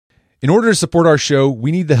In order to support our show,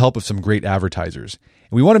 we need the help of some great advertisers.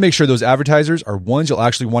 And we want to make sure those advertisers are ones you'll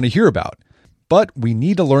actually want to hear about. But we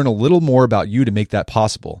need to learn a little more about you to make that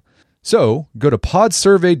possible. So go to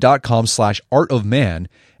podsurvey.com/artofman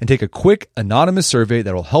and take a quick anonymous survey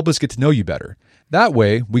that will help us get to know you better. That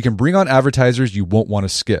way, we can bring on advertisers you won't want to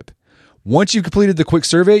skip. Once you've completed the quick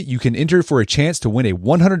survey, you can enter for a chance to win a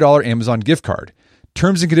 $100 Amazon gift card.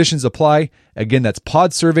 Terms and conditions apply. Again, that's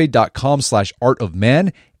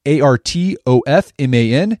podsurvey.com/artofman,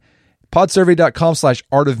 ARTOFMAN,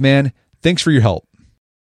 podsurvey.com/artofman. Thanks for your help.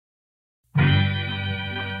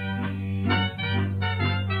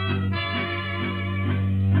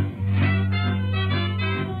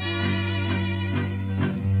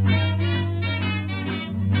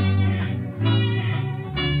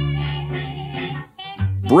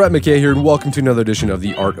 Brett McKay here, and welcome to another edition of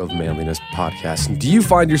the Art of Manliness podcast. Do you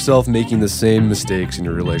find yourself making the same mistakes in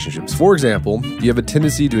your relationships? For example, do you have a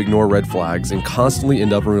tendency to ignore red flags and constantly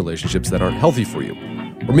end up in relationships that aren't healthy for you?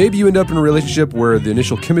 Or maybe you end up in a relationship where the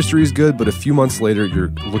initial chemistry is good, but a few months later,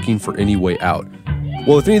 you're looking for any way out.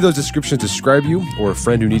 Well, if any of those descriptions describe you or a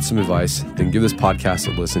friend who needs some advice, then give this podcast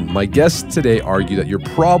a listen. My guests today argue that your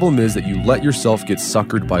problem is that you let yourself get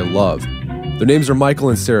suckered by love. Their names are Michael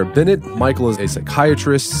and Sarah Bennett. Michael is a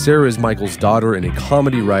psychiatrist. Sarah is Michael's daughter and a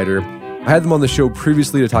comedy writer. I had them on the show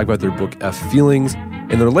previously to talk about their book, F Feelings.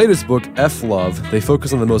 In their latest book, F Love, they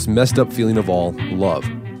focus on the most messed up feeling of all, love.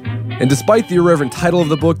 And despite the irreverent title of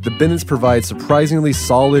the book, the Bennetts provide surprisingly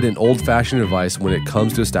solid and old-fashioned advice when it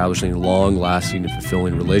comes to establishing long-lasting and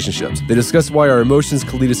fulfilling relationships. They discuss why our emotions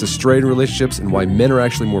can lead us astray in relationships and why men are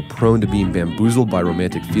actually more prone to being bamboozled by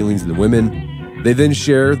romantic feelings than women. They then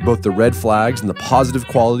share both the red flags and the positive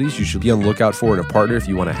qualities you should be on the lookout for in a partner if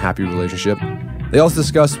you want a happy relationship. They also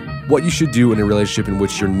discuss what you should do in a relationship in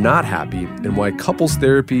which you're not happy and why couples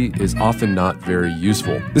therapy is often not very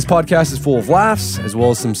useful. This podcast is full of laughs as well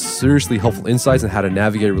as some seriously helpful insights on how to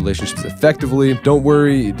navigate relationships effectively. Don't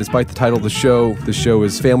worry, despite the title of the show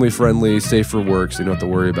is family friendly, safe for work, so you don't have to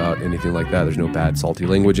worry about anything like that. There's no bad salty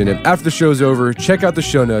language in it. After the show's over, check out the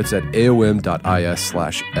show notes at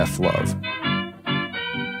aom.is/flove.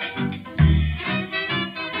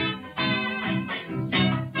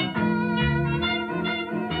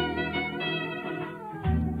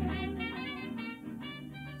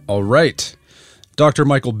 All right. Dr.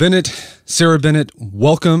 Michael Bennett, Sarah Bennett,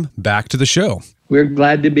 welcome back to the show. We're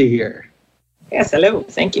glad to be here. Yes, hello.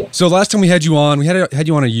 Thank you. So last time we had you on, we had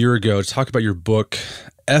you on a year ago to talk about your book,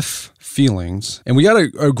 F Feelings, and we got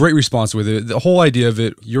a great response with it. The whole idea of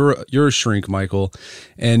it, you're a shrink, Michael,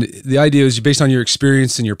 and the idea is based on your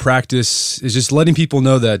experience and your practice is just letting people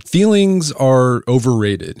know that feelings are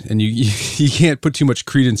overrated and you can't put too much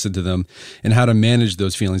credence into them and how to manage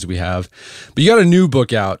those feelings we have. But you got a new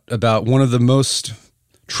book out about one of the most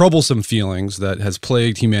troublesome feelings that has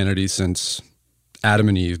plagued humanity since Adam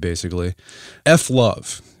and Eve, basically, F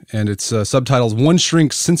Love. And it's subtitled One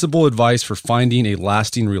Shrink's Sensible Advice for Finding a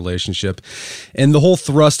Lasting Relationship. And the whole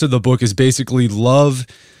thrust of the book is basically love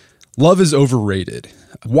is overrated.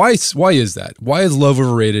 Why is that? Why is love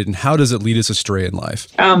overrated, and how does it lead us astray in life?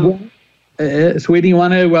 Sweetie, you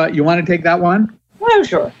want to take that one? Oh,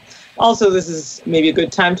 sure. Also, this is maybe a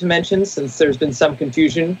good time to mention, since there's been some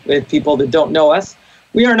confusion with people that don't know us,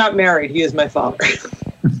 we are not married. He is my father.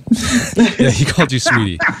 Yeah, he called you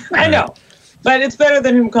sweetie. I know. But it's better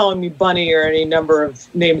than him calling me Bunny or any number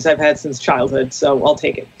of names I've had since childhood, so I'll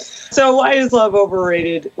take it. So why is love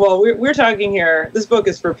overrated? Well, we're talking here, this book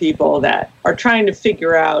is for people that are trying to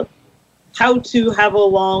figure out how to have a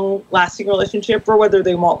long-lasting relationship or whether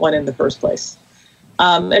they want one in the first place.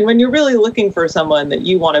 And when you're really looking for someone that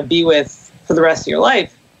you want to be with for the rest of your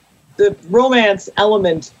life, the romance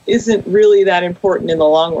element isn't really that important in the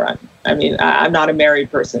long run. I mean, I'm not a married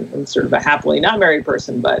person. I'm sort of a happily not married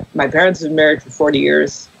person, but my parents have been married for 40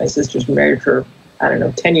 years. My sister's been married for,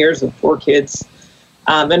 10 years with 4 kids.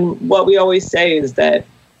 And what we always say is that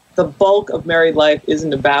the bulk of married life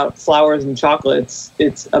isn't about flowers and chocolates.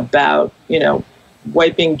 It's about,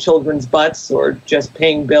 wiping children's butts or just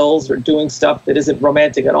paying bills or doing stuff that isn't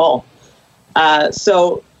romantic at all.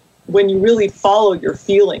 So when you really follow your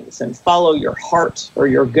feelings and follow your heart or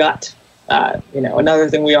your gut, another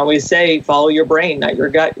thing we always say, follow your brain, not your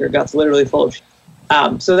gut. Your gut's literally full of shit.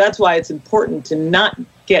 So that's why it's important to not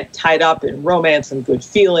get tied up in romance and good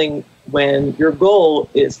feeling when your goal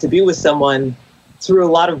is to be with someone through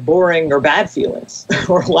a lot of boring or bad feelings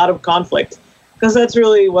or a lot of conflict. Because that's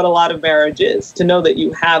really what a lot of marriage is, to know that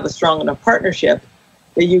you have a strong enough partnership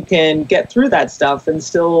that you can get through that stuff and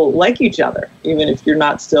still like each other, even if you're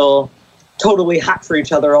not still totally hot for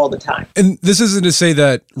each other all the time. And this isn't to say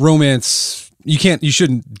that romance you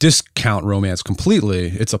shouldn't discount romance completely.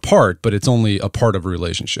 It's a part, but it's only a part of a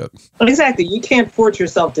relationship. Exactly. You can't force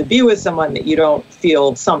yourself to be with someone that you don't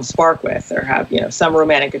feel some spark with or have, some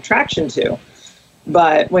romantic attraction to.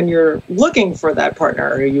 But when you're looking for that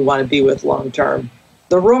partner who you want to be with long term,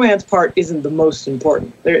 the romance part isn't the most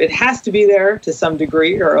important. It has to be there to some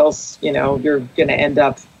degree, or else, you're going to end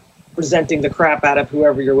up resenting the crap out of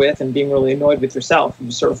whoever you're with and being really annoyed with yourself.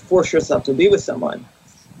 You sort of force yourself to be with someone.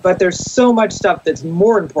 But there's so much stuff that's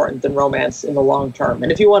more important than romance in the long term.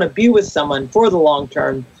 And if you want to be with someone for the long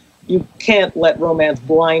term, you can't let romance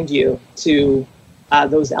blind you to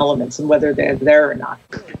those elements and whether they're there or not.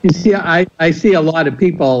 You see, I see a lot of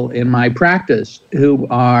people in my practice who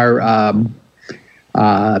are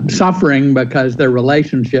suffering because their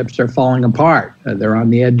relationships are falling apart. They're on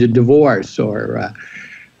the edge of divorce,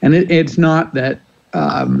 and it's not that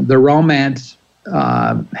the romance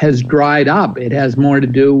has dried up. It has more to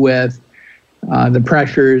do with the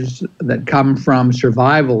pressures that come from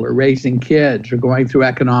survival or raising kids or going through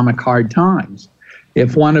economic hard times.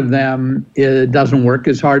 If one of them doesn't work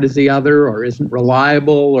as hard as the other, or isn't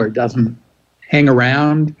reliable, or doesn't hang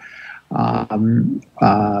around,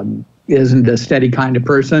 isn't a steady kind of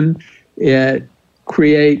person, it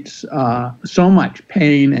creates so much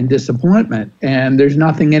pain and disappointment, and there's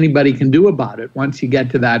nothing anybody can do about it once you get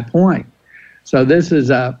to that point. So this is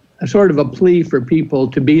a sort of a plea for people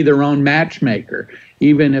to be their own matchmaker,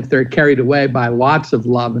 even if they're carried away by lots of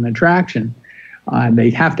love and attraction. They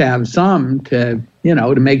have to have some to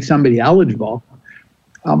make somebody eligible.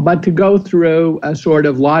 But to go through a sort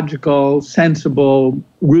of logical, sensible,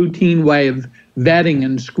 routine way of vetting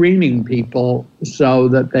and screening people so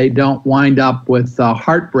that they don't wind up with the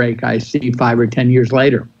heartbreak I see 5 or 10 years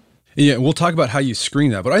later. Yeah, we'll talk about how you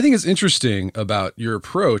screen that. But I think it's interesting about your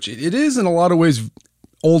approach. It is in a lot of ways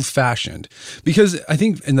old-fashioned, because I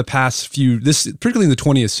think in the past particularly in the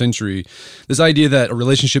 20th century, this idea that a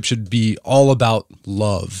relationship should be all about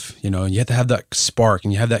love, and you have to have that spark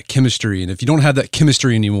and you have that chemistry. And if you don't have that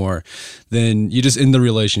chemistry anymore, then you just end the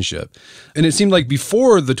relationship. And it seemed like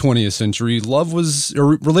before the 20th century,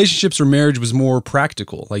 relationships or marriage was more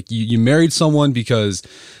practical. Like you married someone because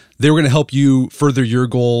they were going to help you further your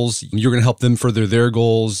goals. You're going to help them further their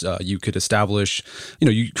goals. You could establish,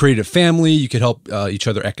 you created a family. You could help each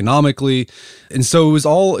other economically, and so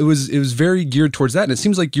it was very geared towards that. And it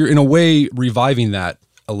seems like you're in a way reviving that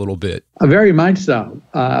a little bit. Very much so.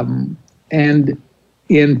 And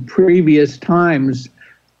in previous times,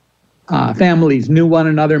 families knew one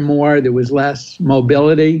another more. There was less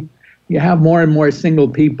mobility. You have more and more single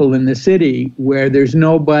people in the city where there's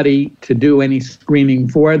nobody to do any screening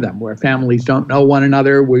for them, where families don't know one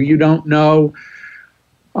another, where you don't know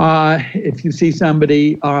if you see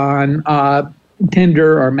somebody on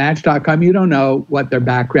Tinder or Match.com, you don't know what their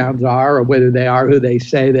backgrounds are or whether they are who they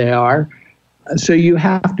say they are. So you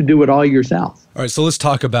have to do it all yourself. All right, so let's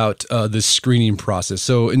talk about this screening process.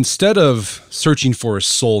 So instead of searching for a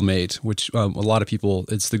soulmate, which a lot of people,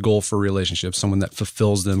 it's the goal for relationships, someone that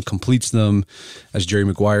fulfills them, completes them, as Jerry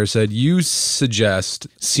Maguire said, you suggest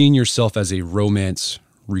seeing yourself as a romance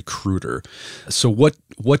recruiter. So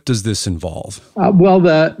what does this involve? Well,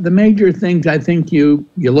 the major things I think you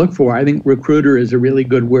look for, I think recruiter is a really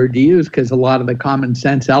good word to use because a lot of the common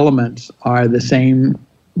sense elements are the same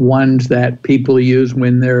ones that people use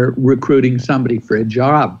when they're recruiting somebody for a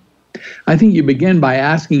job. I think you begin by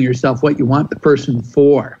asking yourself what you want the person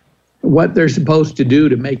for, what they're supposed to do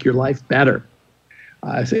to make your life better.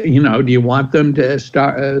 Do you want them to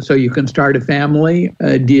start so you can start a family?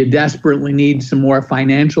 Do you desperately need some more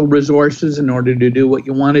financial resources in order to do what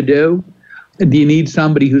you want to do? Do you need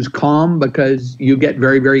somebody who's calm because you get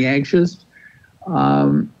very, very anxious?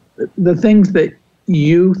 The things that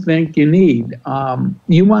you think you need,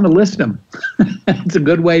 you want to list them. It's a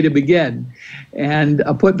good way to begin. And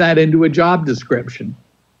put that into a job description.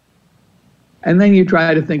 And then you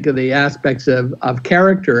try to think of the aspects of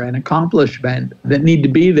character and accomplishment that need to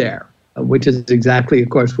be there, which is exactly, of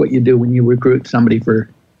course, what you do when you recruit somebody for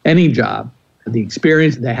any job. The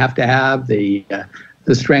experience they have to have, the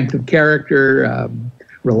strength of character,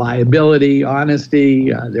 reliability,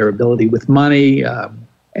 honesty, their ability with money.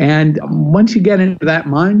 And once you get into that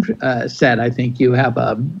mindset, I think you have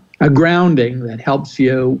a grounding that helps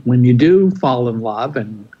you when you do fall in love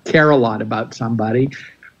and care a lot about somebody,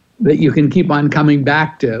 that you can keep on coming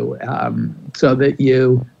back to, so that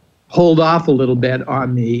you hold off a little bit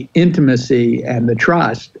on the intimacy and the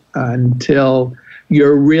trust until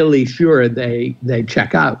you're really sure they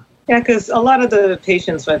check out. Yeah, because a lot of the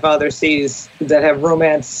patients my father sees that have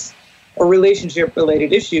romance or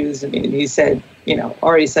relationship-related issues, I mean, he said,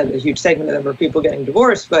 already said a huge segment of them are people getting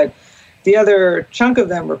divorced, but The other chunk of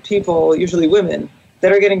them are people, usually women,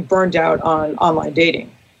 that are getting burned out on online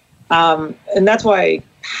dating. And that's why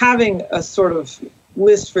having a sort of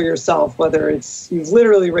list for yourself, whether it's you've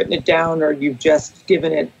literally written it down or you've just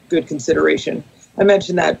given it good consideration. I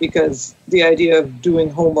mention that because the idea of doing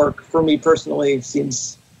homework for me personally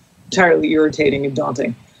seems entirely irritating and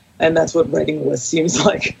daunting. And that's what writing a list seems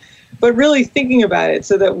like. But really thinking about it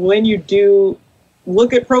so that when you do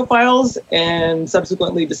look at profiles and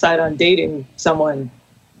subsequently decide on dating someone,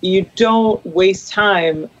 you don't waste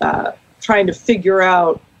time trying to figure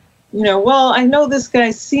out, well, I know this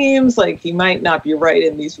guy seems like he might not be right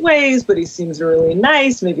in these ways, but he seems really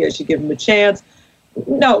nice. Maybe I should give him a chance.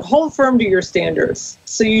 No, hold firm to your standards.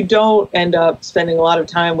 So you don't end up spending a lot of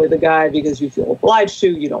time with a guy because you feel obliged to.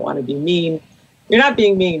 You don't want to be mean. You're not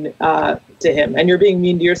being mean to him, and you're being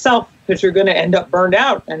mean to yourself because you're going to end up burned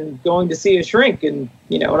out and going to see a shrink in,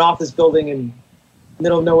 an office building in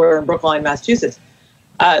middle of nowhere in Brookline, Massachusetts.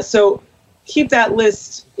 So keep that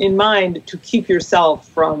list in mind to keep yourself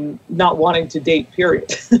from not wanting to date, period.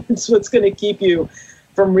 It's what's going to keep you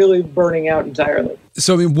from really burning out entirely.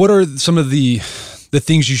 So, what are some of the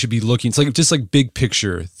things you should be looking, it's like just like big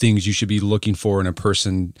picture things you should be looking for in a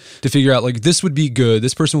person to figure out this would be good,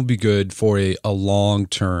 this person would be good for a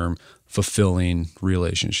long-term fulfilling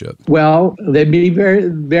relationship? Well, they'd be very,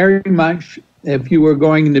 very much, if you were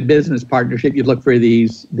going into business partnership, you'd look for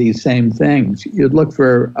these same things. You'd look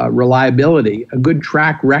for reliability, a good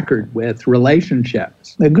track record with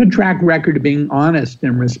relationships, a good track record of being honest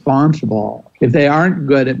and responsible. If they aren't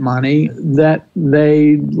good at money, that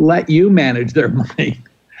they let you manage their money.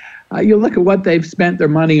 You look at what they've spent their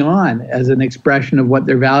money on as an expression of what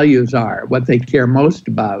their values are, what they care most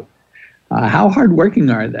about. How hardworking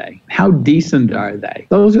are they? How decent are they?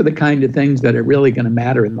 Those are the kind of things that are really going to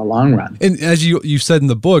matter in the long run. And as you said in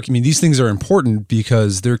the book, these things are important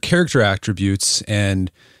because they're character attributes,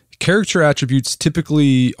 and character attributes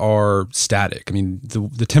typically are static.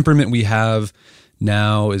 The temperament we have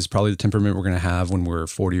now is probably the temperament we're going to have when we're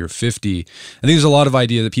 40 or 50. I think there's a lot of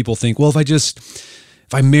idea that people think, well,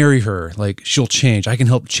 if I marry her, she'll change. I can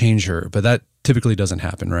help change her. But that typically doesn't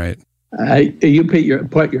happen, right? You put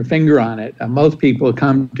your finger on it. Most people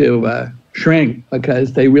come to shrink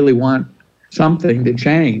because they really want something to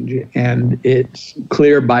change. And it's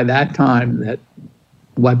clear by that time that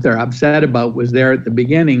what they're upset about was there at the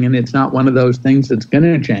beginning, and it's not one of those things that's going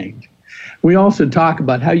to change. We also talk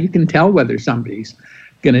about how you can tell whether somebody's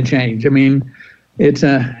going to change.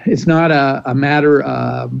 It's not a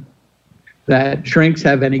matter that shrinks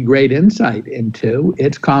have any great insight into.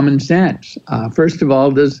 It's common sense. First of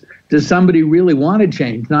all, does somebody really want to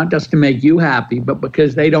change, not just to make you happy, but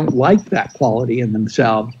because they don't like that quality in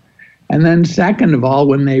themselves? And then second of all,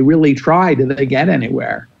 when they really try, do they get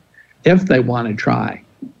anywhere? If they want to try.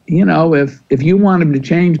 If you want them to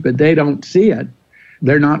change, but they don't see it,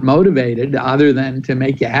 they're not motivated other than to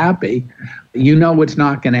make you happy, it's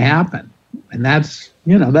not going to happen. And that's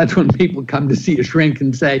when people come to see a shrink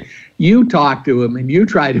and say, you talk to him and you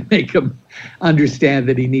try to make him understand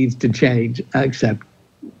that he needs to change, except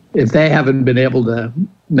if they haven't been able to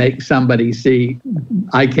make somebody see,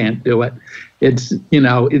 I can't do it, it's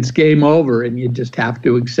game over, and you just have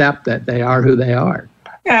to accept that they are who they are.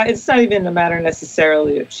 Yeah, it's not even a matter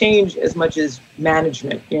necessarily of change as much as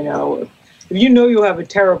management. If you have a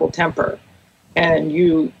terrible temper and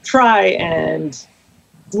you try and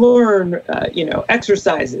learn,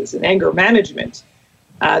 exercises and anger management,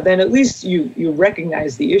 then at least you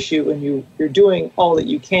recognize the issue and you're doing all that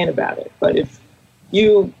you can about it. But if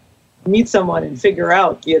you meet someone and figure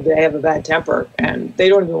out they have a bad temper and they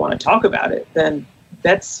don't even want to talk about it, then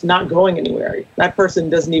that's not going anywhere. That person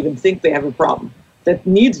doesn't even think they have a problem that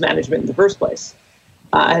needs management in the first place.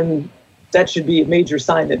 And that should be a major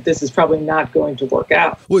sign that this is probably not going to work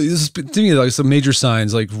out. Well, this is thinking like some major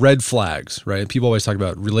signs, like red flags, right? People always talk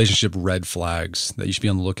about relationship red flags that you should be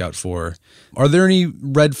on the lookout for. Are there any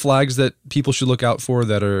red flags that people should look out for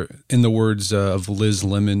that are, in the words of Liz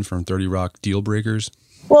Lemon from 30 Rock, deal breakers?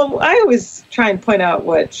 Well, I always try and point out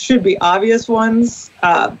what should be obvious ones,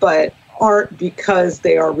 but aren't because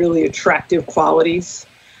they are really attractive qualities.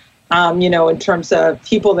 In terms of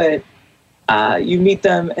people that you meet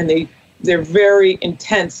them and they're very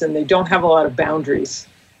intense and they don't have a lot of boundaries,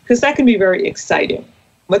 because that can be very exciting.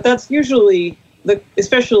 But that's usually,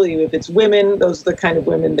 especially if it's women, those are the kind of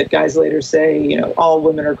women that guys later say, all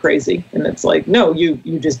women are crazy. And it's like, no, you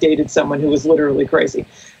just dated someone who was literally crazy.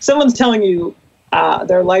 Someone's telling you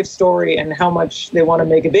their life story and how much they want to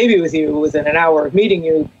make a baby with you within an hour of meeting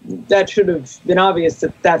you. That should have been obvious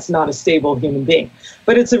that that's not a stable human being.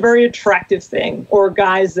 But it's a very attractive thing. Or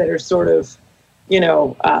guys that are sort of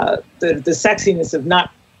the sexiness of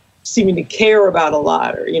not seeming to care about a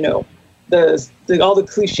lot, or, all the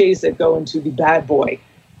cliches that go into the bad boy.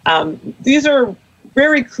 These are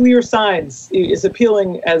very clear signs, as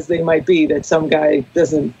appealing as they might be, that some guy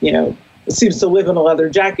doesn't, seems to live in a leather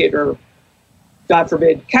jacket, or, God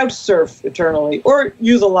forbid, couch surf eternally, or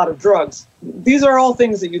use a lot of drugs. These are all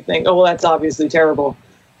things that you think, oh, well, that's obviously terrible.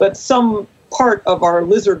 But some part of our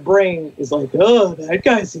lizard brain is like, oh, that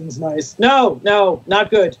guy seems nice. No,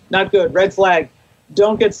 not good, red flag.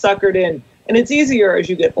 Don't get suckered in. And it's easier as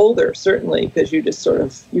you get older, certainly, because you just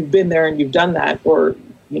you've been there and you've done that, or,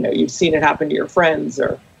 you've seen it happen to your friends,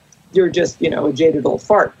 or you're just, a jaded old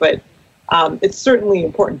fart. But it's certainly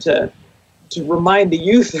important to remind the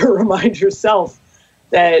youth, or remind yourself,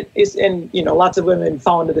 that is, and lots of women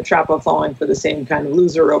fall into the trap of falling for the same kind of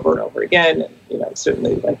loser over and over again. And,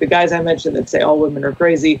 certainly, like the guys I mentioned that say all women are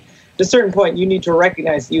crazy, at a certain point you need to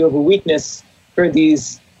recognize that you have a weakness for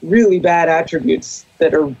these really bad attributes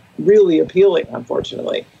that are really appealing,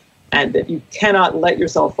 unfortunately, and that you cannot let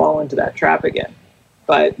yourself fall into that trap again.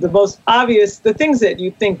 But the things that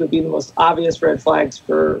you think would be the most obvious red flags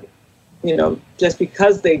for, just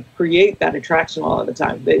because they create that attraction a lot of the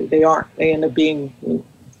time, they aren't. They end up being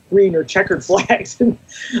green or checkered flags and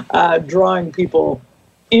drawing people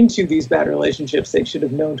into these bad relationships they should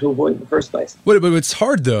have known to avoid in the first place. But it's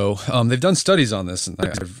hard, though. They've done studies on this, and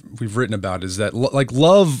we've written about, is that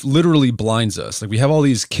love literally blinds us. Like, we have all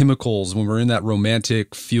these chemicals when we're in that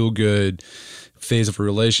romantic, feel-good phase of a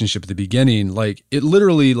relationship at the beginning. Like, it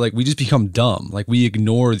literally, we just become dumb. Like, we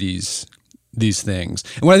ignore these things.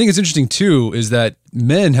 And what I think is interesting too is that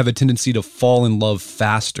men have a tendency to fall in love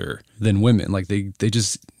faster than women. Like, they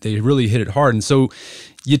really hit it hard. And so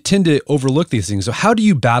you tend to overlook these things. So how do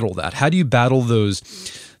you battle that? How do you battle those,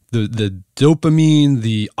 the dopamine,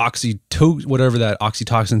 the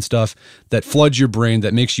oxytocin stuff that floods your brain,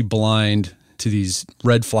 that makes you blind to these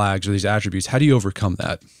red flags or these attributes? How do you overcome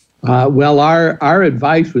that? Well, our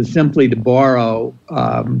advice was simply to borrow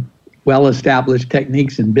well-established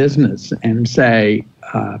techniques in business and say,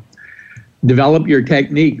 develop your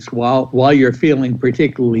techniques while you're feeling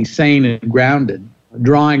particularly sane and grounded,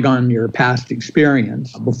 drawing on your past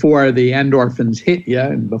experience before the endorphins hit you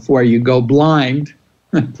and before you go blind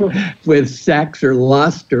with sex or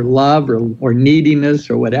lust or love or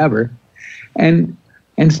neediness or whatever, and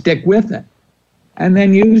stick with it. And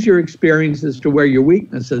then use your experiences to where your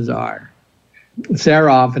weaknesses are.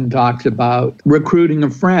 Sarah often talks about recruiting a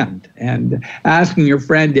friend and asking your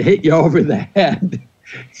friend to hit you over the head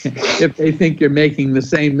if they think you're making the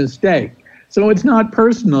same mistake. So it's not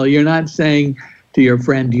personal. You're not saying to your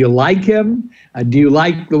friend, do you like him? Do you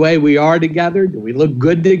like the way we are together? Do we look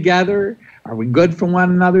good together? Are we good for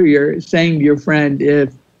one another? You're saying to your friend,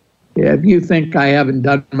 if you think I haven't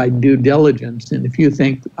done my due diligence, and if you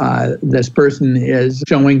think this person is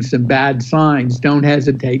showing some bad signs, don't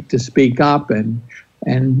hesitate to speak up and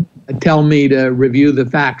tell me to review the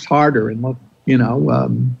facts harder and look,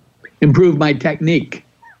 improve my technique.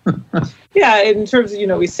 Yeah, in terms of,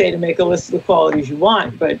 we say to make a list of the qualities you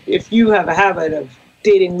want, but if you have a habit of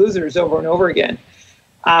dating losers over and over again,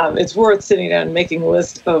 it's worth sitting down and making a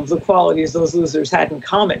list of the qualities those losers had in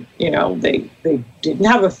common. They didn't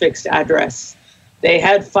have a fixed address. They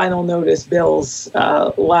had final notice bills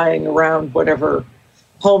lying around whatever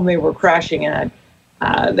home they were crashing at.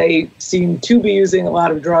 They seemed to be using a lot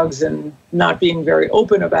of drugs and not being very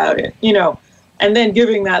open about it, and then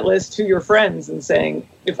giving that list to your friends and saying,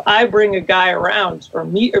 if I bring a guy around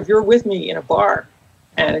if you're with me in a bar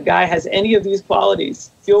and a guy has any of these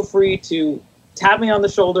qualities, feel free to tap me on the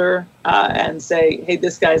shoulder and say, hey,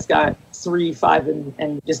 this guy's got 3, 5,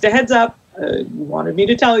 and just a heads up, you wanted me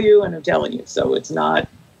to tell you, and I'm telling you. So it's not,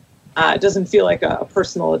 it doesn't feel like a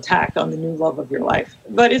personal attack on the new love of your life.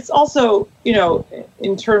 But it's also,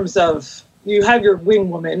 in terms of, you have your wing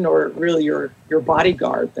woman, or really your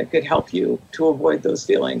bodyguard, that could help you to avoid those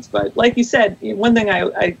feelings. But like you said, one thing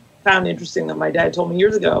I found interesting that my dad told me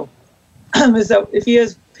years ago is that if he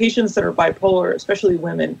has patients that are bipolar, especially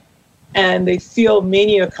women, and they feel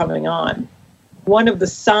mania coming on, one of the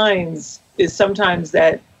signs is sometimes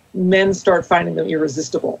that men start finding them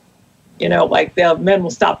irresistible. Men will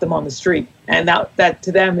stop them on the street. And that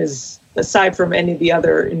to them is, aside from any of the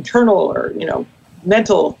other internal or,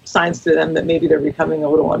 mental signs to them that maybe they're becoming a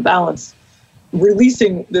little unbalanced,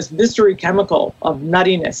 releasing this mystery chemical of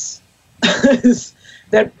nuttiness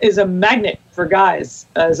that is a magnet for guys,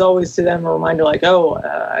 is always to them a reminder like,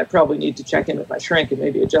 I probably need to check in with my shrink and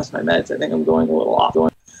maybe adjust my meds. I think I'm going a little off.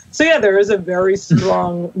 So yeah, there is a very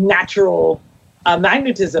strong natural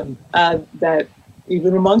magnetism that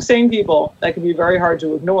even among sane people, that can be very hard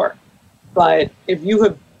to ignore. But if you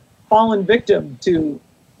have fallen victim to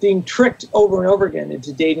being tricked over and over again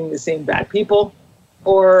into dating the same bad people,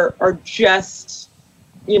 or are just,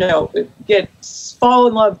 fall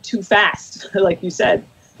in love too fast, like you said,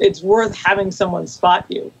 it's worth having someone spot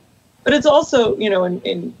you. But it's also,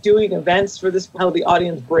 in doing events for this, how the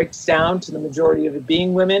audience breaks down to the majority of it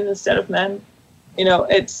being women instead of men.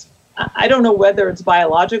 I don't know whether it's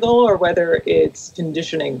biological or whether it's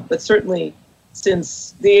conditioning, but certainly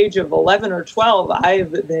since the age of 11 or 12,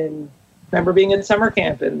 remember being in summer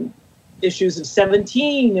camp and issues of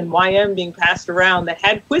 17 and YM being passed around that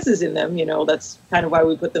had quizzes in them. That's kind of why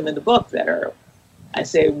we put them in the book I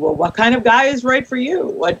say, well, what kind of guy is right for you?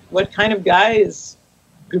 What kind of guy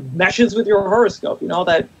meshes with your horoscope?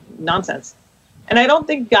 That nonsense. And I don't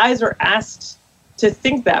think guys are asked to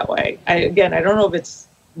think that way. I don't know if it's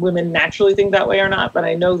women naturally think that way or not, but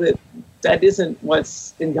I know that isn't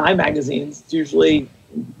what's in guy magazines. It's usually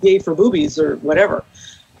gay for boobies or whatever.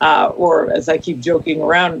 Or as I keep joking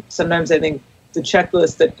around, sometimes I think the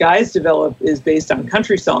checklist that guys develop is based on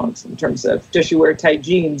country songs in terms of, does she wear tight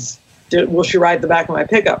jeans? Will she ride the back of my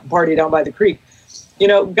pickup and party down by the creek?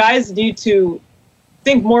 Guys need to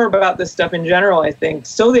think more about this stuff in general, I think,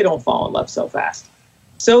 so they don't fall in love so fast.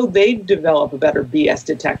 So they develop a better BS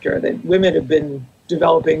detector that women have been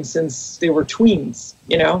developing since they were tweens.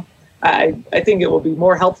 I think it will be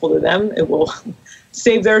more helpful to them. It will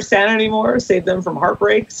save their sanity more, save them from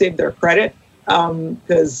heartbreak, save their credit.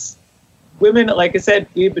 Because women, like I said,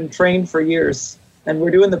 we've been trained for years and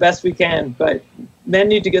we're doing the best we can. But men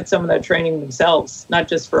need to get some of that training themselves, not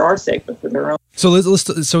just for our sake, but for their own. So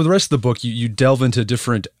so the rest of the book, you delve into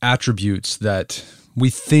different attributes that we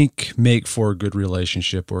think make for a good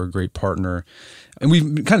relationship or a great partner. And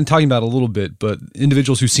we've been kind of talking about it a little bit, but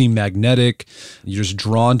individuals who seem magnetic, you're just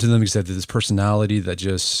drawn to them because they have this personality that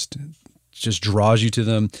just draws you to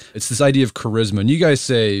them. It's this idea of charisma. And you guys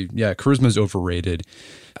say, yeah, charisma is overrated.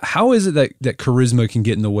 How is it that charisma can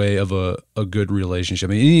get in the way of a good relationship?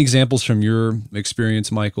 I mean, any examples from your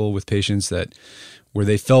experience, Michael, with patients where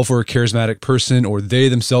they fell for a charismatic person, or they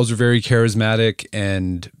themselves are very charismatic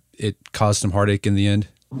and it caused some heartache in the end?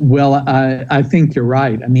 Well, I think you're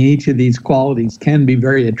right. I mean, each of these qualities can be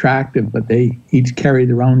very attractive, but they each carry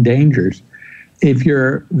their own dangers. If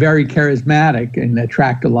you're very charismatic and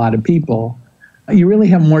attract a lot of people, you really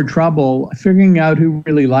have more trouble figuring out who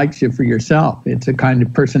really likes you for yourself. It's a kind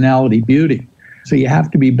of personality beauty. So you have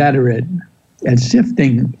to be better at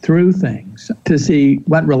sifting through things to see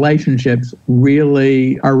what relationships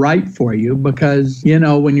really are right for you, because,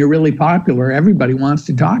 when you're really popular, everybody wants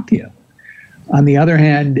to talk to you. On the other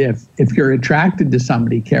hand, if you're attracted to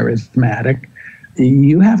somebody charismatic,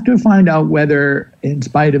 you have to find out whether, in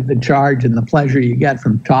spite of the charge and the pleasure you get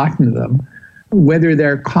from talking to them, whether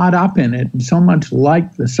they're caught up in it and so much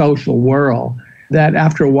like the social world that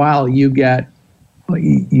after a while you get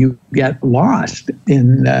lost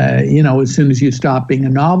in, as soon as you stop being a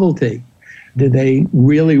novelty. Do they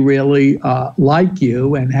really, really like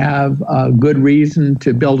you and have a good reason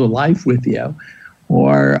to build a life with you?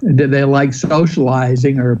 Or do they like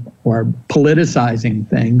socializing or politicizing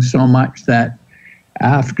things so much that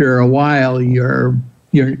after a while your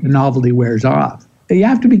novelty wears off? You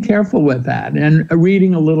have to be careful with that. And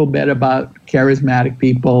reading a little bit about charismatic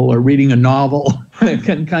people or reading a novel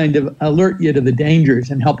can kind of alert you to the dangers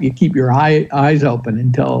and help you keep your eyes open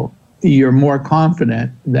until you're more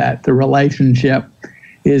confident that the relationship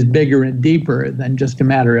is bigger and deeper than just a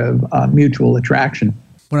matter of mutual attraction.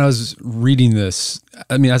 When I was reading this,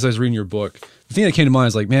 as I was reading your book, the thing that came to mind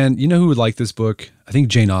is like, man, you know who would like this book? I think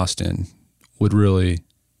Jane Austen would really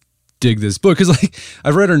dig this book, because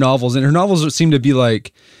I've read her novels, and her novels seem to be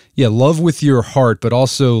like, yeah, love with your heart, but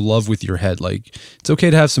also love with your head. Like, it's okay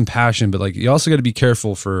to have some passion, but you also got to be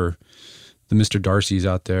careful for the Mr. Darcys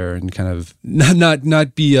out there and kind of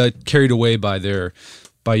not be carried away by your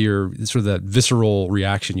sort of that visceral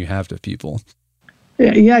reaction you have to people.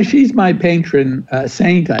 Yeah, she's my patron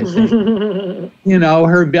saint, I think.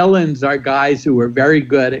 Her villains are guys who are very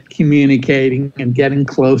good at communicating and getting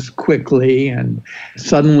close quickly. And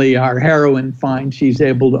suddenly our heroine finds she's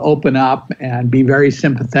able to open up and be very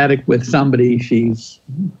sympathetic with somebody she's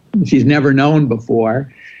never known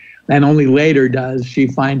before. And only later does she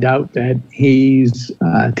find out that he's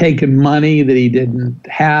taken money that he didn't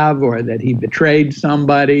have, or that he betrayed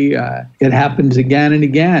somebody. It happens again and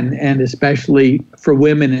again, and especially for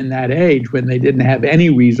women in that age when they didn't have any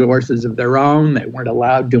resources of their own, they weren't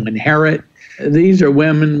allowed to inherit. These are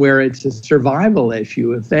women where it's a survival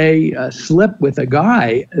issue. If they slip with a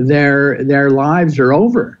guy, their lives are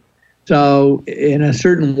over. So in a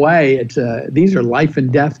certain way, these are life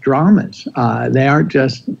and death dramas. They aren't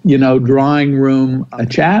just, drawing room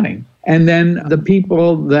chatting. And then the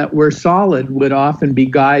people that were solid would often be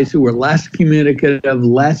guys who were less communicative,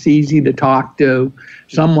 less easy to talk to,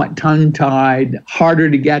 somewhat tongue-tied, harder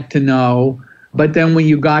to get to know. But then when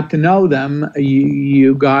you got to know them,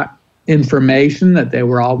 you got information that they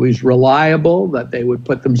were always reliable, that they would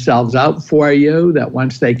put themselves out for you, that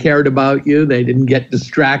once they cared about you, they didn't get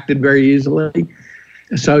distracted very easily.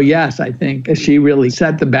 So yes, I think she really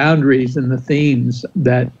set the boundaries and the themes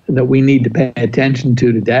that we need to pay attention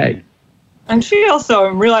to today. And she also,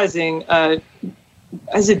 I'm realizing,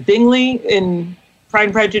 is it Bingley in Pride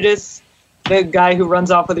and Prejudice, the guy who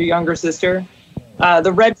runs off with her younger sister?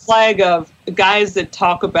 The red flag of guys that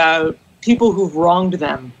talk about people who've wronged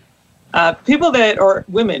them. People that are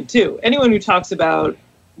women, too. Anyone who talks about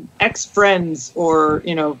ex-friends or,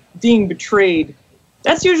 being betrayed,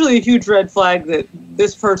 that's usually a huge red flag that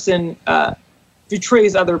this person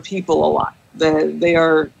betrays other people a lot. That they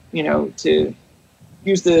are, to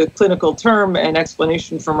use the clinical term and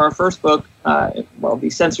explanation from our first book, the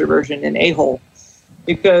censored version, an a-hole.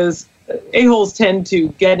 Because a-holes tend to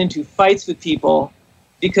get into fights with people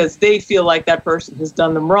because they feel like that person has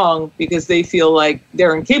done them wrong, because they feel like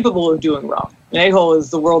they're incapable of doing wrong. An a-hole is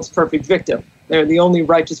the world's perfect victim. They're the only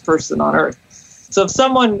righteous person on earth. So if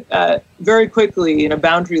someone very quickly, in a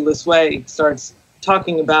boundaryless way, starts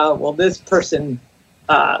talking about, well, this person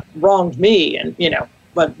wronged me, and,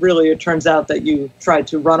 but really it turns out that you tried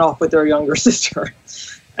to run off with their younger sister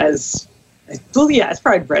it's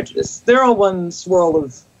Pride and Prejudice. They're all one swirl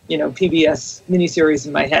of, PBS miniseries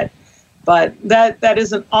in my head. But that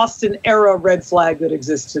is an Austen-era red flag that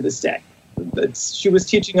exists to this day. She was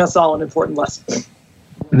teaching us all an important lesson.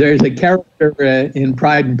 There's a character in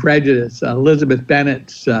Pride and Prejudice, Elizabeth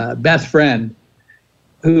Bennett's best friend,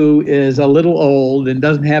 who is a little old and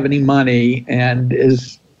doesn't have any money and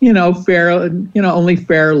is, only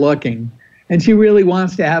fair looking. And she really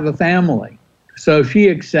wants to have a family. So she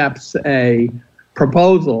accepts a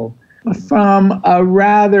proposal from a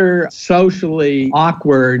rather socially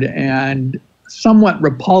awkward and somewhat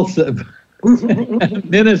repulsive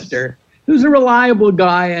minister who's a reliable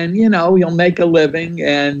guy, and, he'll make a living,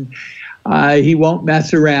 and he won't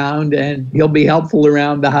mess around, and he'll be helpful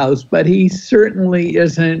around the house, but he certainly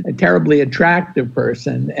isn't a terribly attractive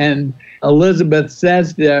person. And Elizabeth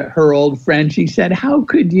says to her old friend, she said, how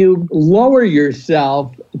could you lower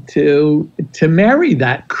yourself to marry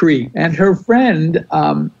that creep? And her friend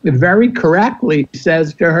very correctly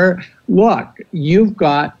says to her, look, you've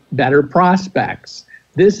got better prospects.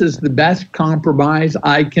 This is the best compromise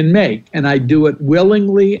I can make, and I do it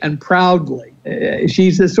willingly and proudly.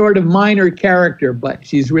 She's a sort of minor character, but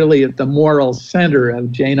she's really at the moral center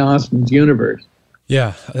of Jane Austen's universe.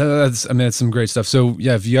 Yeah, that's some great stuff. So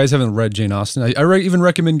yeah, if you guys haven't read Jane Austen, I even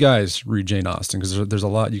recommend guys read Jane Austen, because there's a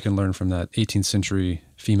lot you can learn from that 18th century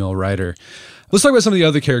female writer. Let's talk about some of the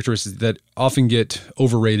other characteristics that often get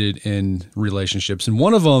overrated in relationships. And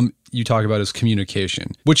one of them you talk about is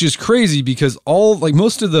communication, which is crazy because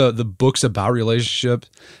most of the books about relationship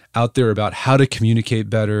out there about how to communicate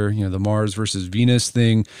better, the Mars versus Venus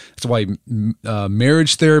thing. That's why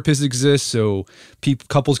marriage therapists exist, so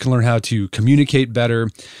couples can learn how to communicate better.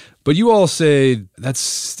 But you all say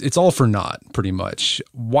it's all for naught, pretty much.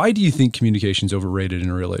 Why do you think communication is overrated in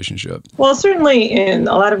a relationship? Well, certainly in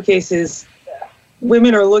a lot of cases,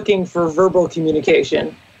 women are looking for verbal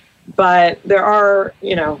communication, but there are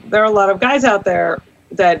a lot of guys out there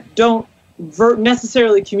that don't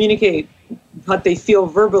necessarily communicate what they feel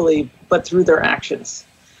verbally, but through their actions.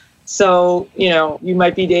 So, you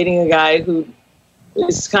might be dating a guy who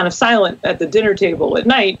is kind of silent at the dinner table at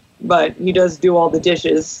night, but he does do all the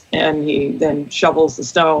dishes, and he then shovels the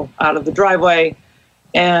snow out of the driveway,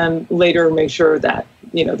 and later make sure that,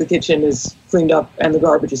 the kitchen is cleaned up and the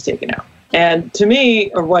garbage is taken out. And to me,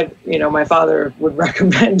 or what, my father would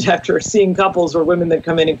recommend after seeing couples or women that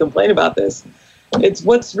come in and complain about this, it's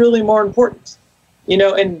what's really more important.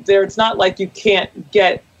 And it's not like you can't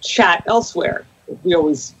get chat elsewhere. We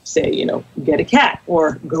always say, get a cat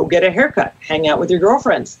or go get a haircut, hang out with your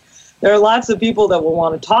girlfriends. There are lots of people that will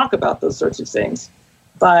want to talk about those sorts of things.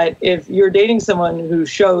 But if you're dating someone who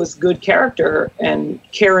shows good character and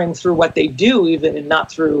caring through what they do, even and not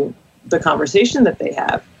through the conversation that they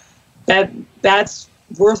have, that's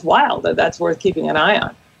worthwhile, that's worth keeping an eye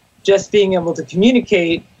on. Just being able to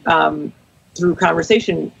communicate through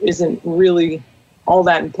conversation isn't really all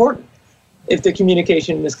that important if the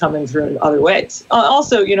communication is coming through in other ways.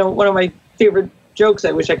 Also, one of my favorite jokes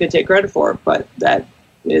I wish I could take credit for, but that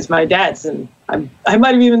is my dad's, and I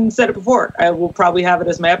might have even said it before. I will probably have it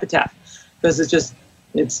as my epitaph because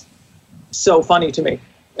it's so funny to me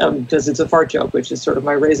because it's a fart joke, which is sort of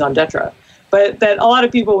my raison d'etre. But that a lot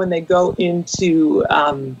of people, when they go into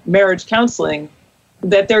marriage counseling,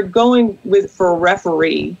 that they're going for a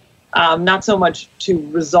referee, not so much to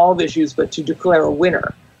resolve issues, but to declare a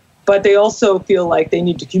winner. But they also feel like they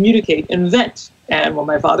need to communicate and vent. And what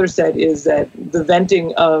my father said is that the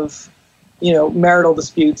venting of, marital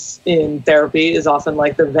disputes in therapy is often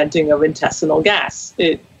like the venting of intestinal gas.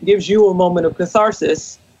 It gives you a moment of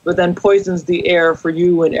catharsis, but then poisons the air for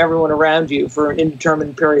you and everyone around you for an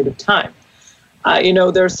indeterminate period of time.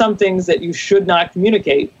 There are some things that you should not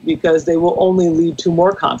communicate because they will only lead to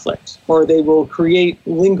more conflict, or they will create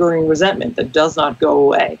lingering resentment that does not go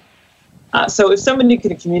away. So if somebody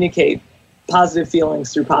can communicate positive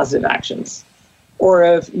feelings through positive actions, or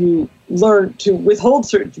if you learn to withhold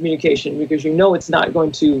certain communication because it's not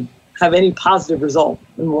going to have any positive result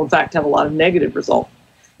and will in fact have a lot of negative result,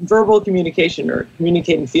 verbal communication or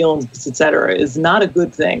communicating feelings, etc., is not a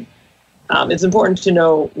good thing. It's important to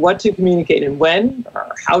know what to communicate and when,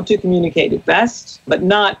 or how to communicate it best, but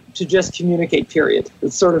not to just communicate, period.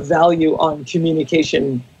 The sort of value on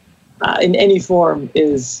communication in any form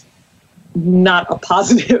is not a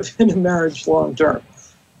positive in a marriage long term.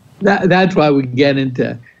 That's why we get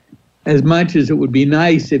into, as much as it would be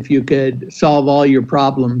nice if you could solve all your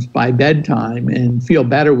problems by bedtime and feel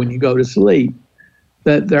better when you go to sleep,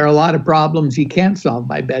 that there are a lot of problems you can't solve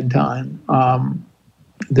by bedtime.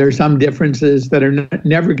 There are some differences that are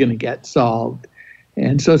never going to get solved.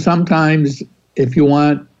 And so sometimes if you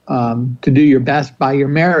want to do your best by your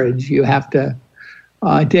marriage, you have to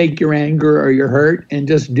take your anger or your hurt and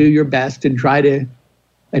just do your best and try to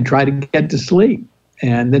get to sleep.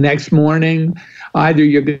 And the next morning, either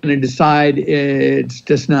you're going to decide it's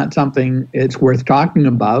just not something it's worth talking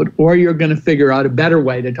about, or you're going to figure out a better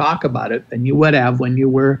way to talk about it than you would have when you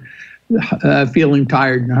were feeling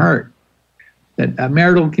tired and hurt. That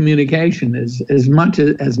marital communication is as much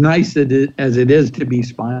as nice as it is to be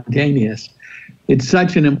spontaneous. It's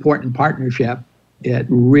such an important partnership. It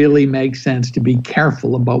really makes sense to be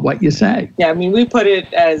careful about what you say. Yeah, we put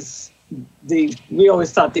it as we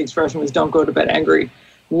always thought the expression was "don't go to bed angry."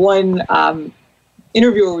 One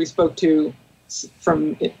interviewer we spoke to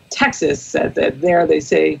from Texas said that there they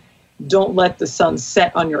say, "Don't let the sun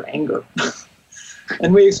set on your anger."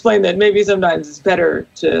 And we explained that maybe sometimes it's better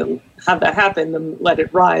to have that happen than let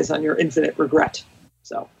it rise on your infinite regret.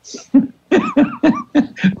 So,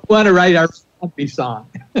 want to write our happy song.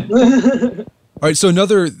 All right, so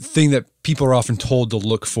another thing that people are often told to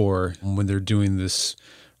look for when they're doing this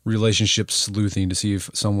relationship sleuthing to see if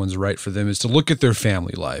someone's right for them is to look at their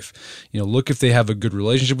family life. Look if they have a good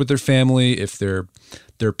relationship with their family, if their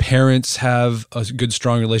parents have a good,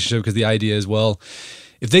 strong relationship, because the idea is, well,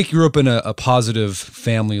 if they grew up in a positive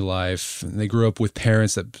family life and they grew up with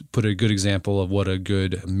parents that put a good example of what a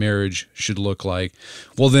good marriage should look like,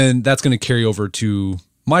 well, then that's going to carry over to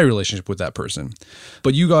my relationship with that person.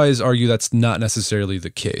 But you guys argue that's not necessarily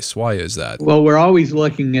the case. Why is that? Well, we're always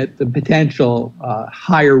looking at the potential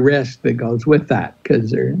higher risk that goes with that,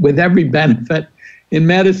 because with every benefit in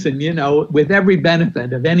medicine, with every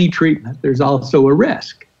benefit of any treatment, there's also a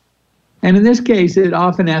risk. And in this case, it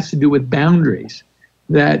often has to do with boundaries.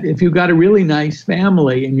 That if you've got a really nice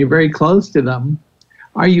family and you're very close to them,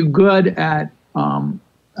 are you good at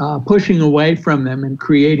pushing away from them and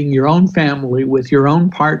creating your own family with your own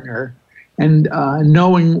partner, and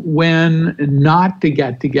knowing when not to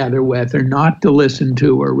get together with or not to listen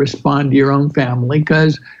to or respond to your own family,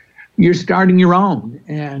 because you're starting your own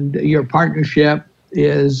and your partnership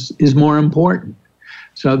is more important.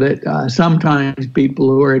 So that sometimes people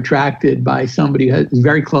who are attracted by somebody who is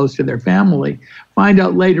very close to their family find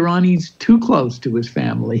out later on he's too close to his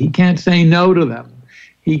family. He can't say no to them.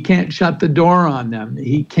 He can't shut the door on them.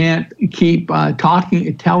 He can't keep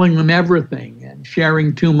telling them everything and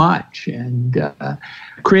sharing too much. And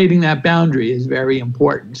creating that boundary is very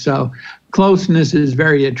important. So closeness is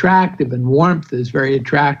very attractive and warmth is very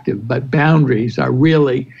attractive, but boundaries are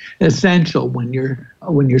really essential when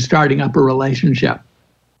you're starting up a relationship.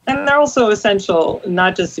 And they're also essential,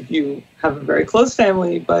 not just if you have a very close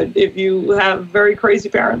family, but if you have very crazy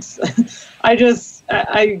parents.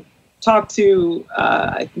 I talked to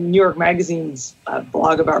New York Magazine's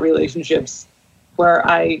blog about relationships, where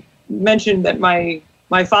I mentioned that my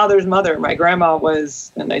father's mother, my grandma,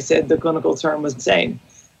 was, and I said the clinical term was insane.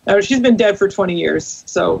 Now, she's been dead for 20 years,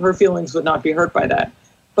 so her feelings would not be hurt by that.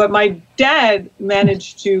 But my dad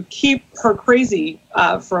managed to keep her crazy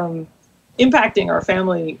from impacting our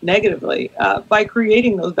family negatively by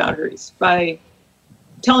creating those boundaries, by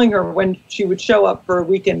telling her when she would show up for a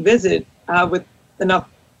weekend visit with enough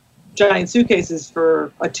giant suitcases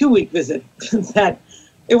for a 2-week visit, that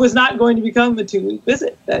it was not going to become a 2-week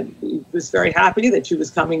visit, that he was very happy that she was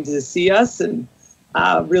coming to see us and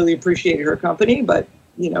really appreciated her company. But,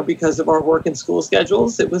 because of our work and school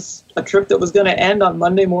schedules, it was a trip that was going to end on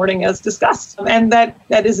Monday morning as discussed. And that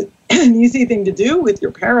is an easy thing to do with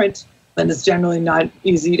your parent. And it's generally not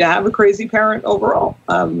easy to have a crazy parent overall,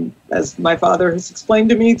 as my father has explained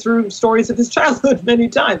to me through stories of his childhood many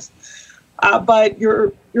times. But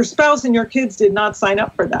your spouse and your kids did not sign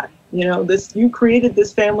up for that. You created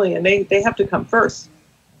this family, and they have to come first.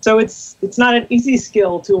 So it's not an easy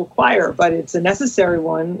skill to acquire, but it's a necessary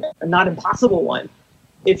one, a not impossible one.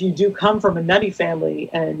 If you do come from a nutty family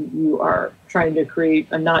and you are trying to create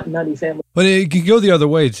a not nutty family. But it can go the other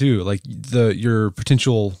way too. Like your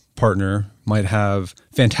potential partner might have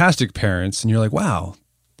fantastic parents, and you're like, wow,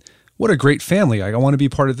 what a great family. I want to be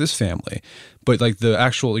part of this family. But like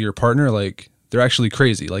your partner, like they're actually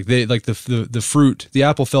crazy. Like the fruit, the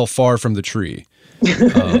apple fell far from the tree.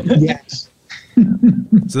 Yes.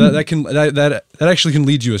 So that actually can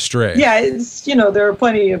lead you astray. Yeah, there are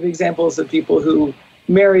plenty of examples of people who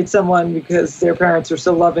married someone because their parents are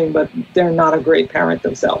so loving, but they're not a great parent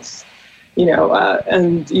themselves.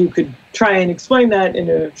 And you could try and explain that in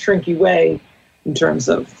a shrinky way in terms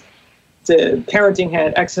of the parenting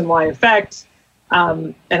had X and Y effect.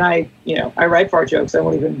 And I write fart jokes. I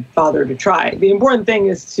won't even bother to try. The important thing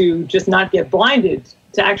is to just not get blinded,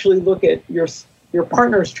 to actually look at your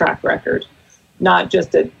partner's track record, not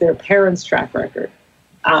just at their parents' track record.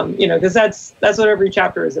 Because that's what every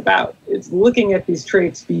chapter is about. It's looking at these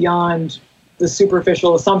traits beyond the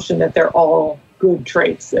superficial assumption that they're all good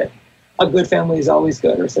traits, that a good family is always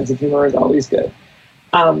good or sense of humor is always good.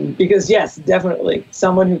 Because yes, definitely,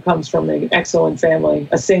 someone who comes from an excellent family,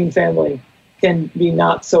 a sane family, can be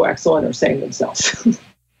not so excellent or sane themselves.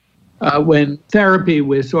 When therapy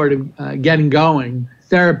was sort of getting going,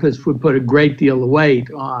 therapists would put a great deal of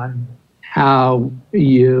weight on how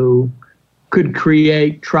you could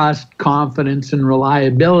create trust, confidence, and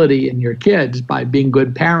reliability in your kids by being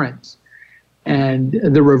good parents. And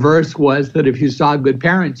the reverse was that if you saw good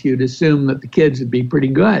parents, you'd assume that the kids would be pretty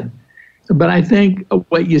good. But I think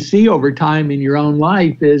what you see over time in your own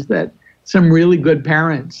life is that some really good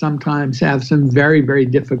parents sometimes have some very, very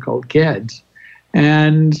difficult kids.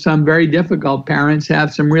 And some very difficult parents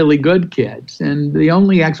have some really good kids. And the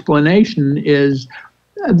only explanation is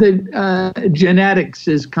that genetics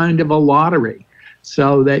is kind of a lottery.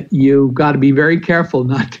 So that you've got to be very careful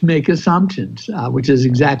not to make assumptions, which is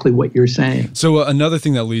exactly what you're saying. So another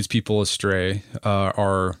thing that leads people astray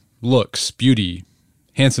are looks, beauty,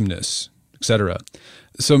 handsomeness, etc.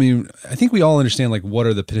 So, I think we all understand, like, what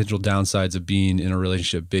are the potential downsides of being in a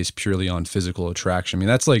relationship based purely on physical attraction.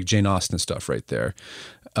 That's like Jane Austen stuff right there.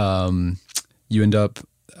 You end up,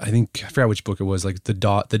 I forgot which book it was, like the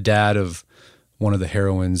dad of one of the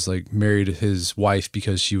heroines, like, married his wife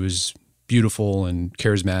because she was beautiful and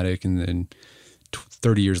charismatic, and then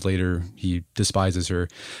 30 years later, he despises her.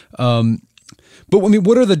 But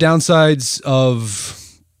what are the downsides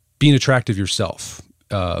of being attractive yourself?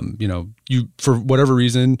 You, for whatever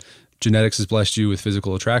reason, genetics has blessed you with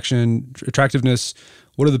physical attractiveness.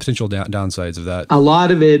 What are the potential downsides of that? A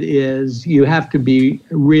lot of it is you have to be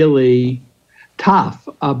really tough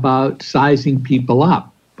about sizing people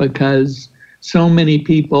up, because so many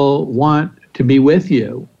people want to be with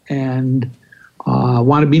you and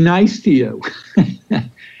want to be nice to you.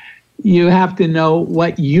 You have to know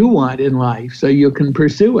what you want in life so you can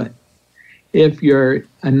pursue it. If you're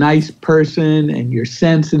a nice person and you're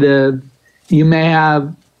sensitive, you may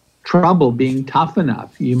have trouble being tough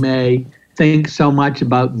enough. You may think so much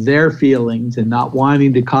about their feelings and not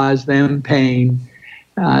wanting to cause them pain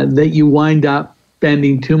that you wind up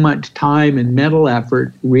spending too much time and mental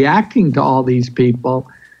effort reacting to all these people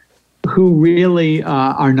who really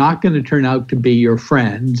are not going to turn out to be your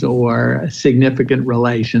friends or significant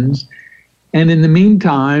relations. And in the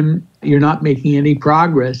meantime, you're not making any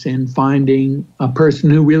progress in finding a person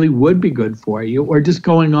who really would be good for you, or just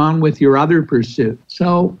going on with your other pursuit.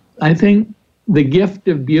 So I think the gift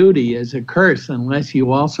of beauty is a curse unless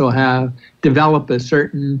you also have developed a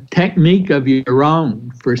certain technique of your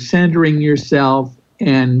own for centering yourself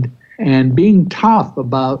and being tough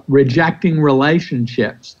about rejecting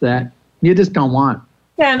relationships that you just don't want.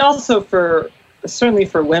 Yeah, and also certainly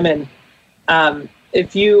for women,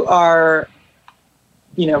 if you are,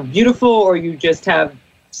 beautiful, or you just have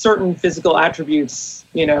certain physical attributes,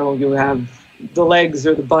 you have the legs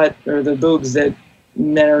or the butt or the boobs that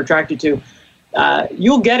men are attracted to,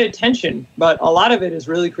 you'll get attention, but a lot of it is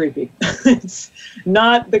really creepy. It's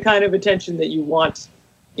not the kind of attention that you want,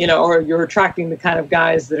 or you're attracting the kind of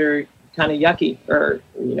guys that are kind of yucky or,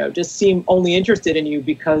 just seem only interested in you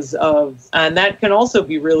because of, and that can also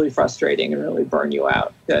be really frustrating and really burn you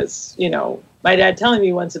out because, my dad telling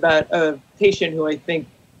me once about a patient who I think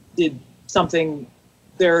did something,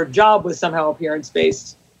 their job was somehow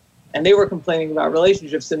appearance-based, and they were complaining about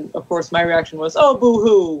relationships. And of course, my reaction was, oh,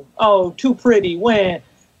 boo-hoo, oh, too pretty, wah.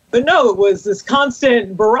 But no, it was this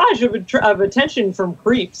constant barrage of attention from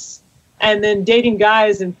creeps. And then dating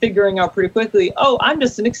guys and figuring out pretty quickly, oh, I'm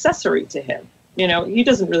just an accessory to him. He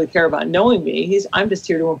doesn't really care about knowing me. I'm just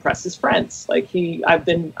here to impress his friends. Like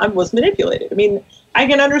I was manipulated. I mean, I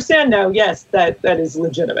can understand now, yes, that is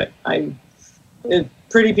legitimate.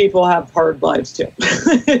 Pretty people have hard lives too.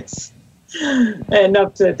 It's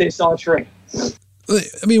enough that they saw a shrink.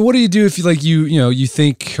 I mean, what do you do if you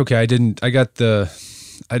think, okay, I didn't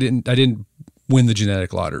win the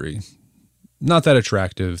genetic lottery. Not that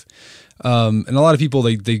attractive. And a lot of people,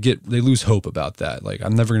 they lose hope about that. Like,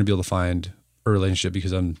 I'm never going to be able to find a relationship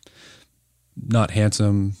because I'm not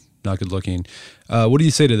handsome, not good looking. What do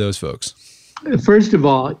you say to those folks? First of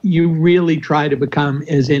all, you really try to become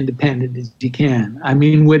as independent as you can. I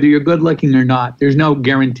mean, whether you're good looking or not, there's no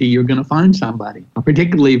guarantee you're going to find somebody,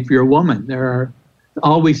 particularly if you're a woman. There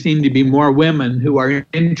always seem to be more women who are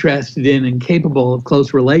interested in and capable of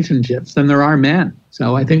close relationships than there are men.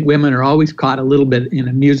 So I think women are always caught a little bit in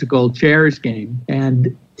a musical chairs game.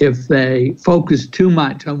 And if they focus too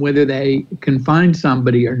much on whether they can find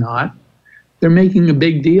somebody or not, they're making a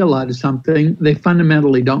big deal out of something they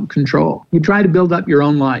fundamentally don't control. You try to build up your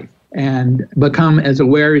own life and become as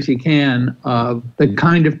aware as you can of the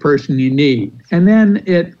kind of person you need. And then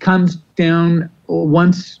it comes down,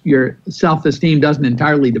 once your self-esteem doesn't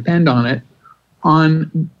entirely depend on it,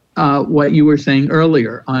 on what you were saying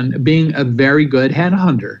earlier, on being a very good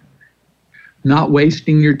headhunter, not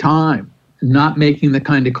wasting your time, not making the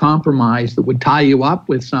kind of compromise that would tie you up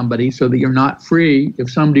with somebody so that you're not free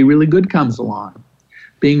if somebody really good comes along,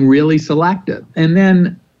 being really selective. And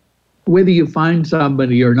then whether you find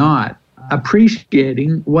somebody or not,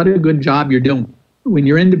 appreciating what a good job you're doing. When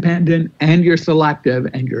you're independent and you're selective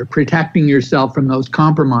and you're protecting yourself from those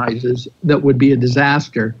compromises that would be a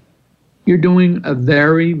disaster, you're doing a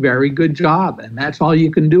very, very good job. And that's all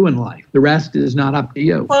you can do in life. The rest is not up to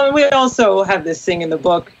you. Well, we also have this thing in the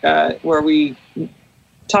book where we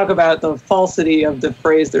talk about the falsity of the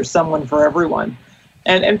phrase, there's someone for everyone.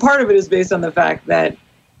 And part of it is based on the fact that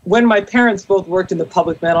when my parents both worked in the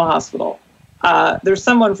public mental hospital, there's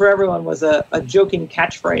someone for everyone was a joking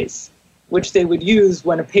catchphrase, which they would use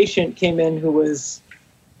when a patient came in who was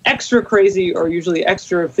extra crazy or usually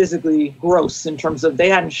extra physically gross in terms of they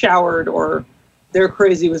hadn't showered or their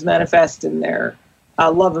crazy was manifest in their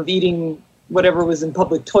love of eating whatever was in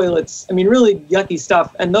public toilets. I mean, really yucky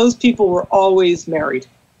stuff. And those people were always married,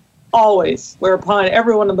 always, whereupon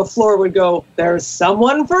everyone on the floor would go, there's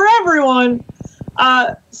someone for everyone.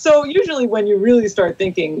 So usually when you really start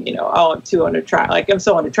thinking, oh, I'm too unattractive, like I'm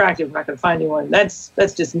so unattractive, I'm not going to find anyone, that's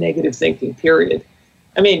just negative thinking, period.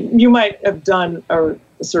 I mean, you might have done a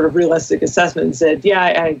sort of realistic assessment and said,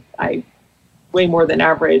 yeah, I weigh more than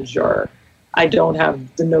average, or I don't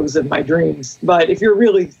have the nose of my dreams. But if you're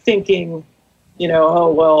really thinking,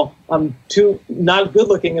 oh, well, I'm too not good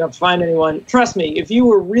looking enough to find anyone, trust me, if you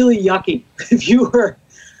were really yucky, if you were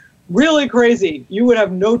really crazy, you would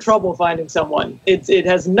have no trouble finding someone. It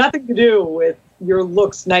has nothing to do with your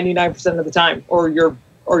looks 99% of the time, or your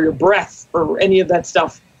breath, or any of that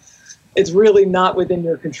stuff. It's really not within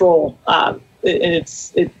your control, and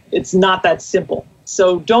it's not that simple.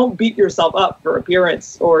 So don't beat yourself up for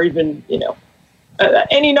appearance, or even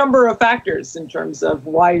any number of factors in terms of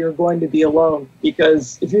why you're going to be alone.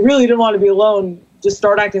 Because if you really didn't want to be alone, just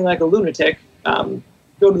start acting like a lunatic. Go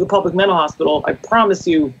to the public mental hospital. I promise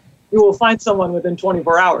you, you will find someone within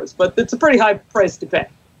 24 hours. But it's a pretty high price to pay.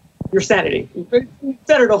 Your sanity. It's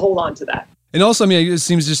better to hold on to that. And also, I mean, it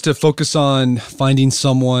seems just to focus on finding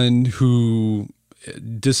someone who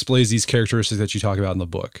displays these characteristics that you talk about in the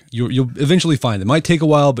book. You'll eventually find them. It might take a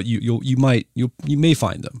while, but you may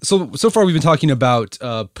find them. So far we've been talking about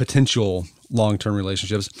potential long-term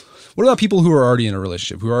relationships. What about people who are already in a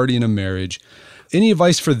relationship, who are already in a marriage? Any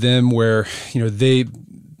advice for them where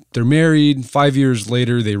they're married, 5 years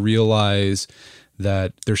later they realize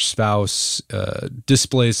that their spouse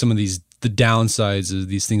displays some of the downsides of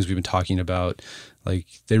these things we've been talking about? Like,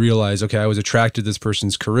 they realize, okay, I was attracted to this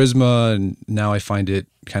person's charisma and now I find it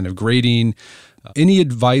kind of grating. Any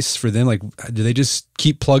advice for them? Like, do they just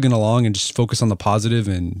keep plugging along and just focus on the positive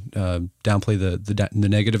and downplay the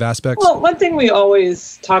negative aspects? Well, one thing we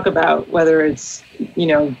always talk about, whether it's,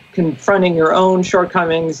 confronting your own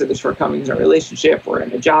shortcomings or the shortcomings in a relationship or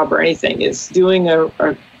in a job or anything, is doing a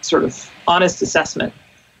sort of honest assessment.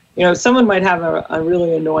 Someone might have a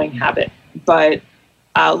really annoying habit, but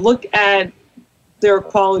look at their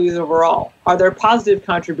qualities overall. Are there positive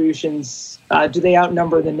contributions? Do they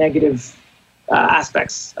outnumber the negative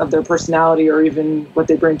aspects of their personality or even what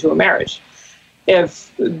they bring to a marriage?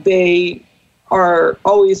 If they are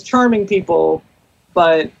always charming people,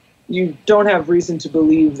 but you don't have reason to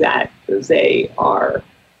believe that they are,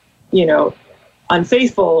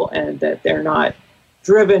 unfaithful and that they're not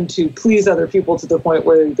driven to please other people to the point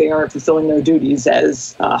where they aren't fulfilling their duties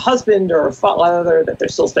as a husband or a father, that they're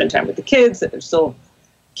still spending time with the kids, that they're still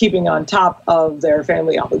keeping on top of their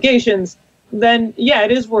family obligations, then yeah,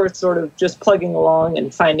 it is worth sort of just plugging along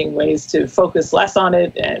and finding ways to focus less on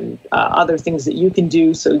it and other things that you can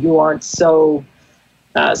do so you aren't so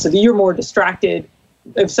that you're more distracted.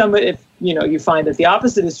 If you find that the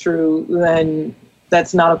opposite is true, then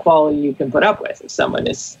that's not a quality you can put up with. If someone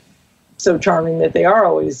is so charming that they are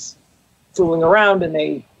always fooling around and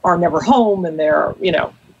they are never home and they're,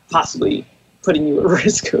 possibly putting you at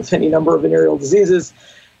risk of any number of venereal diseases,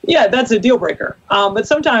 yeah, that's a deal breaker. But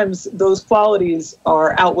sometimes those qualities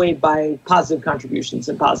are outweighed by positive contributions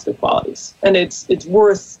and positive qualities. And it's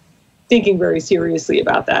worth thinking very seriously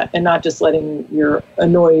about that and not just letting your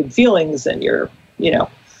annoyed feelings and your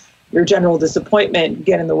general disappointment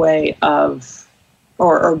get in the way of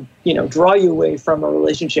or draw you away from a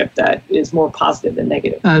relationship that is more positive than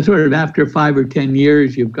negative. Sort of after 5 or 10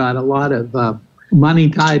 years, you've got a lot of money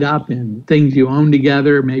tied up in things you own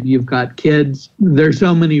together. Maybe you've got kids. There's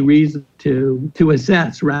so many reasons to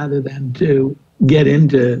assess rather than to get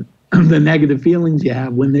into the negative feelings you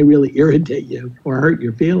have when they really irritate you or hurt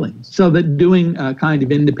your feelings. So that doing a kind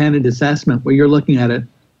of independent assessment where you're looking at it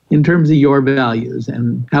in terms of your values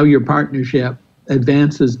and how your partnership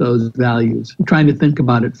advances those values, trying to think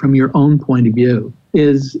about it from your own point of view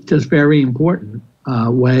is just very important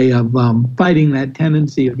way of fighting that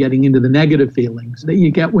tendency of getting into the negative feelings that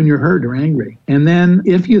you get when you're hurt or angry. And then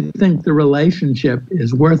if you think the relationship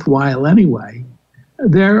is worthwhile anyway,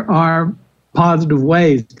 there are positive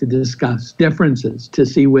ways to discuss differences to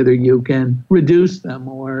see whether you can reduce them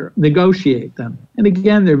or negotiate them. And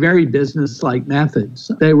again, they're very business-like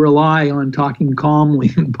methods. They rely on talking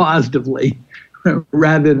calmly and positively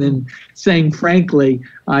rather than saying, frankly,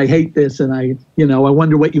 I hate this and I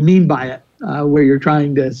wonder what you mean by it, where you're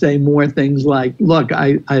trying to say more things like, look,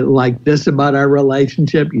 I like this about our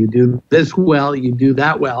relationship. You do this well, you do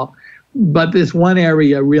that well. But this one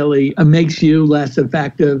area really makes you less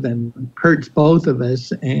effective and hurts both of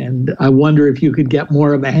us. And I wonder if you could get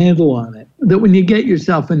more of a handle on it. That when you get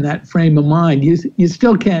yourself in that frame of mind, you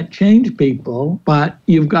still can't change people, but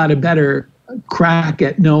you've got a better crack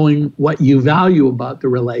at knowing what you value about the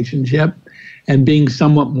relationship and being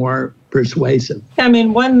somewhat more persuasive. I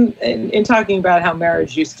mean, in talking about how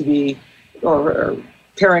marriage used to be, or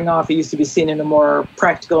pairing off, it used to be seen in a more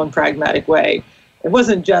practical and pragmatic way. It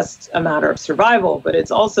wasn't just a matter of survival, but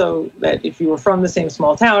it's also that if you were from the same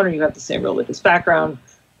small town or you have the same religious background,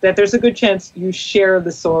 that there's a good chance you share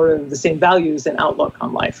the same values and outlook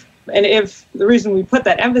on life. And if the reason we put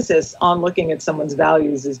that emphasis on looking at someone's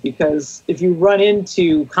values is because if you run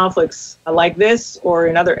into conflicts like this or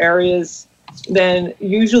in other areas, then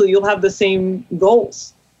usually you'll have the same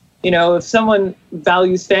goals. If someone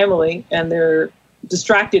values family and they're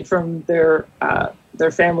distracted from their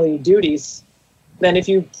family duties, then if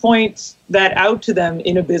you point that out to them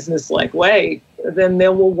in a business-like way, then they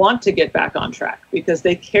will want to get back on track because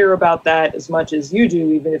they care about that as much as you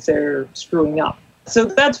do, even if they're screwing up. So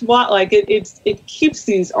that's why, it keeps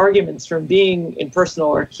these arguments from being impersonal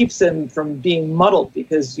or keeps them from being muddled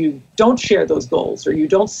because you don't share those goals or you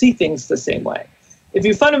don't see things the same way. If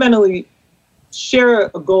you fundamentally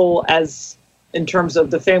share a goal as in terms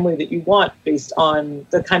of the family that you want based on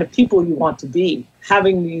the kind of people you want to be,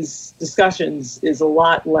 having these discussions is a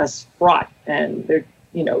lot less fraught and it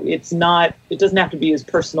doesn't have to be as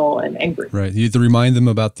personal and angry. Right. You have to remind them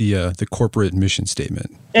about the corporate mission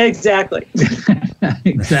statement. Exactly.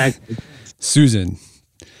 Exactly. Susan,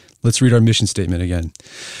 let's read our mission statement again.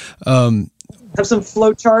 Have some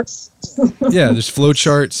flow charts. Yeah, there's flow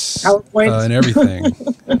charts and everything.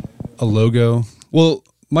 A logo. Well,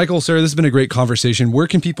 Michael, Sarah, this has been a great conversation. Where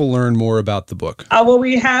can people learn more about the book? Well,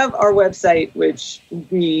 we have our website, which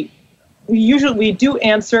we we do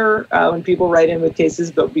answer when people write in with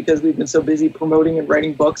cases, but because we've been so busy promoting and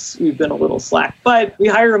writing books, we've been a little slack. But we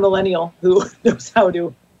hire a millennial who knows how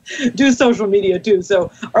to do social media too.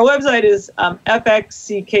 So our website is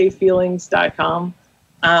fxckfeelings.com.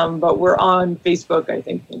 But we're on Facebook, I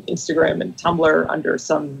think, and Instagram and Tumblr under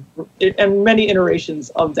and many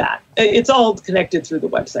iterations of that. It's all connected through the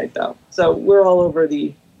website, though. So we're all over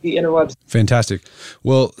the interwebs. Fantastic.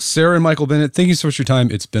 Well, Sarah and Michael Bennett, thank you so much for your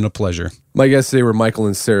time. It's been a pleasure. My guests today were Michael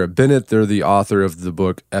and Sarah Bennett. They're the author of the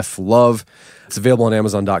book F Love. It's available on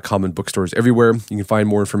Amazon.com and bookstores everywhere. You can find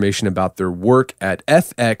more information about their work at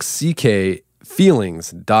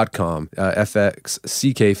fxckfeelings.com,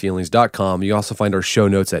 fxckfeelings.com. You also find our show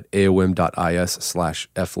notes at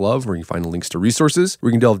aom.is/flove, where you can find links to resources where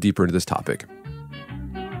you can delve deeper into this topic.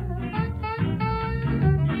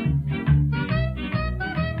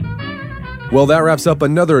 Well, that wraps up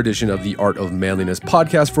another edition of the Art of Manliness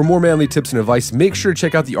podcast. For more manly tips and advice, make sure to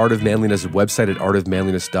check out the Art of Manliness website at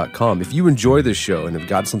artofmanliness.com. If you enjoy this show and have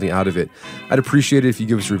got something out of it, I'd appreciate it if you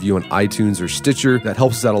give us a review on iTunes or Stitcher. That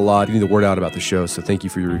helps us out a lot, getting the word out about the show, so thank you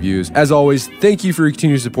for your reviews. As always, thank you for your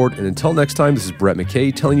continued support, and until next time, this is Brett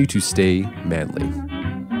McKay telling you to stay manly.